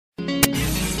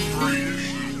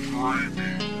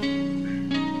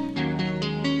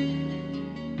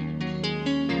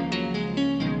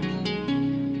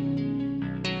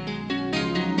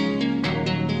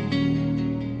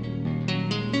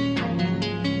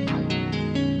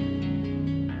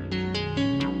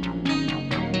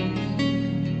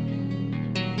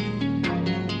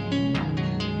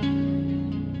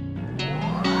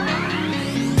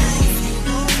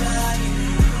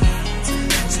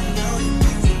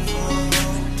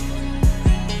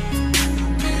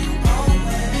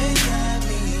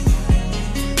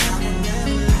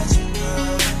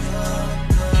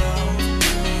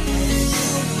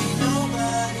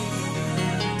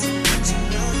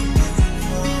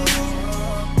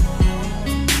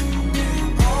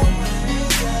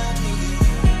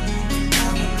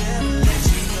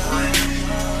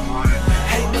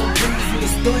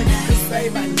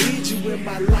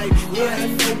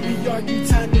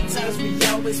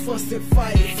fuss and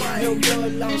fight. No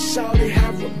love lost, shawty, I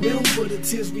remember the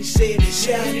tears we shed.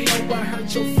 Yeah, I know I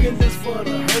hurt your feelings for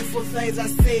the hurtful things I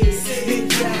said.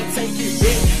 And yeah, I take it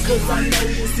back, cause I know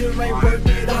this here ain't worth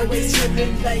it. Always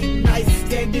chillin' late nights,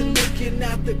 standing looking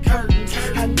out the curtain.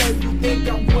 I know you think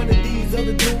I'm one of these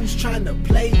other dudes trying to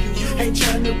play you. Ain't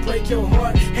trying to break your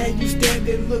heart, and you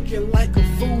standing looking like a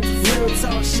fool. Real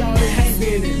talk, shawty, ain't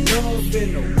been in love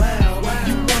in a while.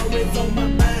 You always on my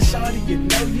mind, shawty, you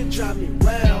know you drive me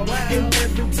wild. And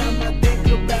every time I think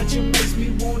about you makes me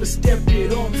wanna step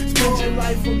it on. Spend your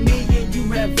life with me and you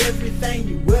have everything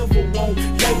you ever want.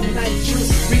 Late night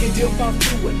trips, we can dip off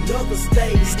to another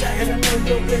stage. And I know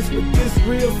you're blessed with this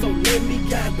real, so let me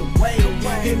guide the way.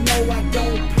 And no, I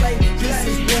don't play, this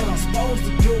is what I'm supposed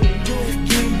to do.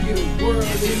 Give you the world,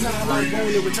 and all I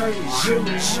want in return is you.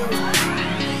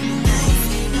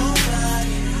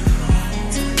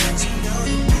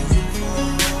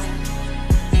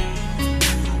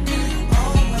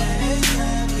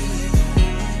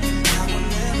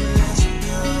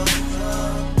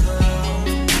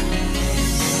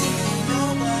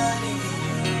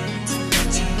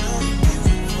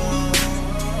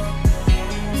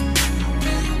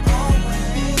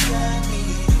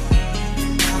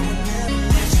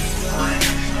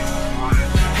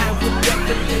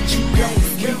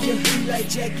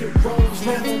 Jack and Rose,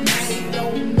 no made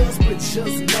on us, but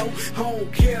just know I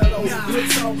don't care though. Real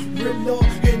talk, real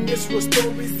love, and this was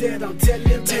stories that I'm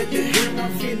telling. When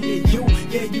I'm feeling you,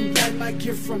 yeah, you like my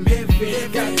gift from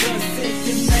heaven. Got one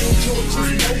second angel,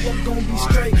 just know I'm gonna be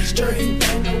straight.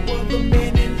 Ain't no other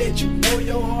man, and let you know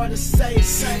your heart is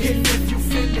safe. And if you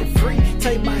feeling free,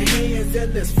 take my hands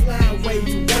and let's fly away.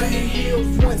 You running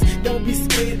heels once, don't be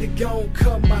scared to go and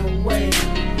come my way.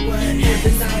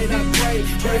 Every night I pray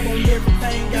on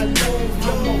everything I love.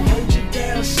 I'm gonna hold you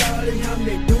down, shawty. I'm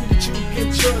that dude that you can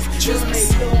trust. Just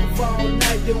make love all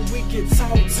night, then we can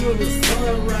talk till the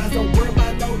sunrise. Don't worry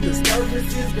about no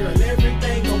disturbances, girl.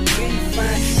 Everything gon' be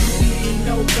fine. You need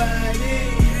nobody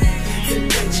to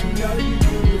let you know you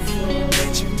beautiful.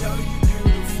 Let you know you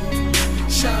beautiful.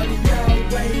 Shawty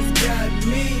always got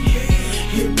me,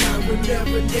 and I will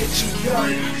never let you go.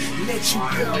 Let you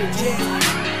go,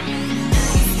 yeah.